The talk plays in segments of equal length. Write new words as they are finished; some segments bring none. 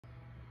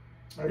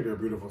Hey there,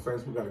 beautiful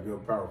saints. We got a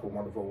good, powerful,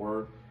 wonderful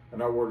word.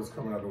 And our word is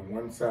coming out of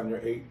 1 Samuel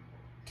 8,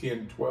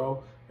 10,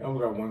 12. And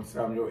we got 1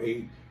 Samuel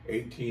 8,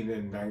 18,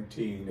 and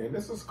 19. And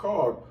this is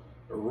called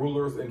a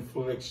ruler's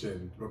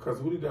infliction.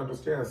 Because we need to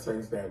understand,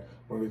 saints, that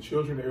when the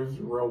children of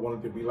Israel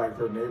wanted to be like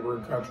their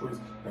neighboring countries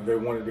and they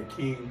wanted a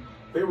king,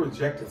 they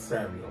rejected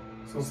Samuel.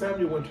 So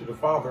Samuel went to the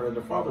father, and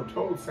the father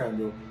told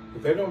Samuel,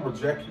 if they don't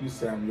reject you,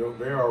 Samuel,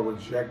 they are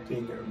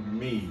rejecting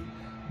me.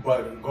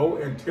 But go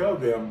and tell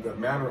them the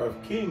manner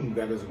of king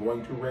that is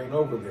going to reign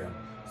over them.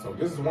 So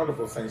this is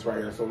wonderful, saints, right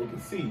here. So we can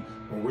see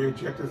when we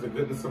reject the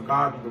goodness of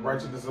God and the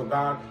righteousness of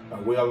God,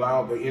 and we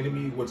allow the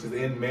enemy, which is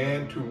in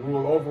man, to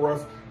rule over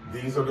us,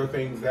 these are the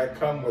things that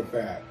come with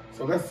that.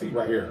 So let's see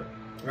right here.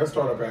 Let's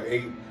start up at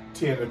 8,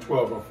 10, and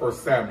 12 of 1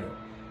 Samuel.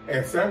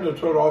 And Samuel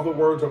told all the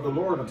words of the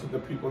Lord unto the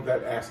people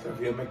that asked of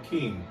him a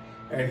king.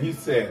 And he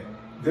said,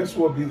 this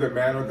will be the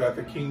manner that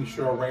the king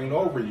shall reign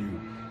over you.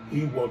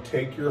 He will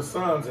take your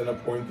sons and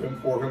appoint them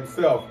for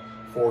himself,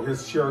 for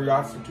his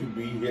chariots to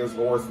be his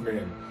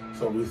horsemen.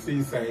 So we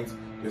see, saints,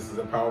 this is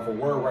a powerful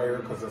word right here,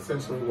 because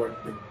essentially what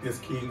this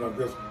king of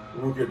this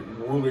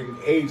ruling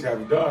age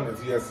has done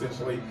is he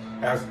essentially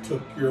has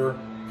took your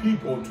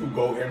people to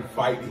go and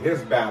fight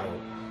his battle.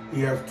 He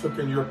has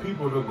taken your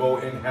people to go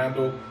and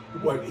handle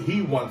what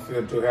he wants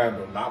them to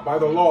handle, not by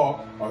the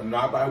law or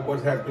not by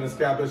what has been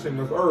established in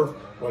this earth,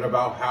 but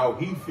about how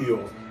he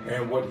feels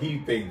and what he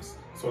thinks.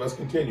 So let's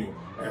continue.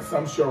 And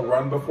some shall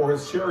run before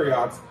his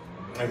chariots,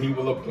 and he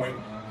will appoint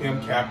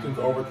him captains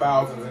over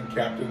thousands and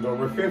captains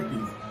over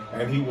 50s.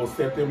 And he will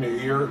set them to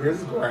ear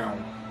his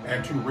ground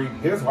and to reap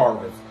his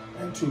harvest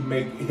and to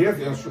make his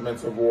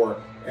instruments of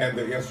war and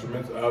the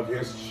instruments of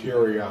his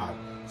chariot.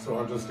 So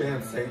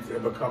understand, saints,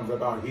 it becomes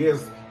about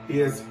his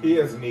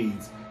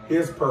needs,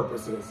 his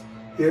purposes,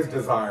 his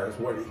desires,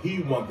 what he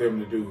wants them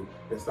to do.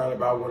 It's not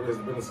about what has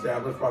been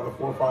established by the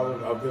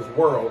forefathers of this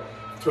world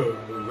to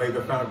lay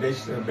the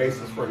foundation and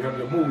basis for him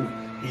to move.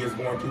 He is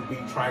going to be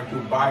trying to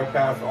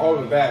bypass all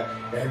of that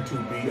and to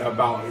be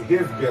about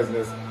his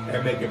business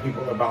and making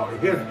people about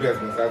his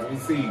business, as we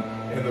see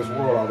in this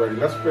world already.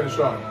 Let's finish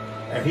on.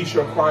 And he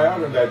shall cry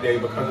out in that day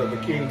because of the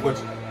king which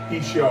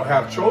he shall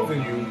have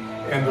chosen you,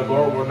 and the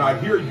Lord will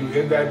not hear you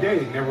in that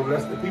day.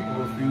 Nevertheless, the people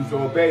refused to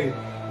obey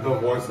the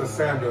voice of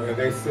Samuel, and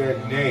they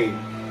said, nay,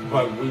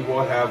 but we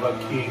will have a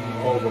king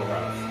over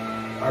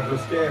us.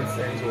 Understand,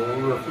 saints,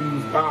 when we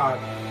refuse God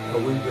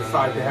and we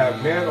decide to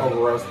have men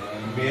over us,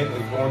 men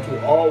is going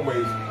to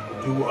always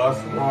do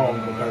us wrong,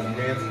 because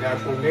man's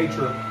natural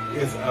nature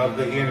is of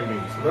the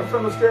enemy. So let's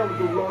understand what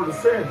the Lord is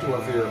saying to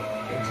us here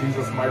in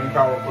Jesus' mighty,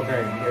 powerful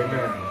name.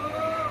 Amen.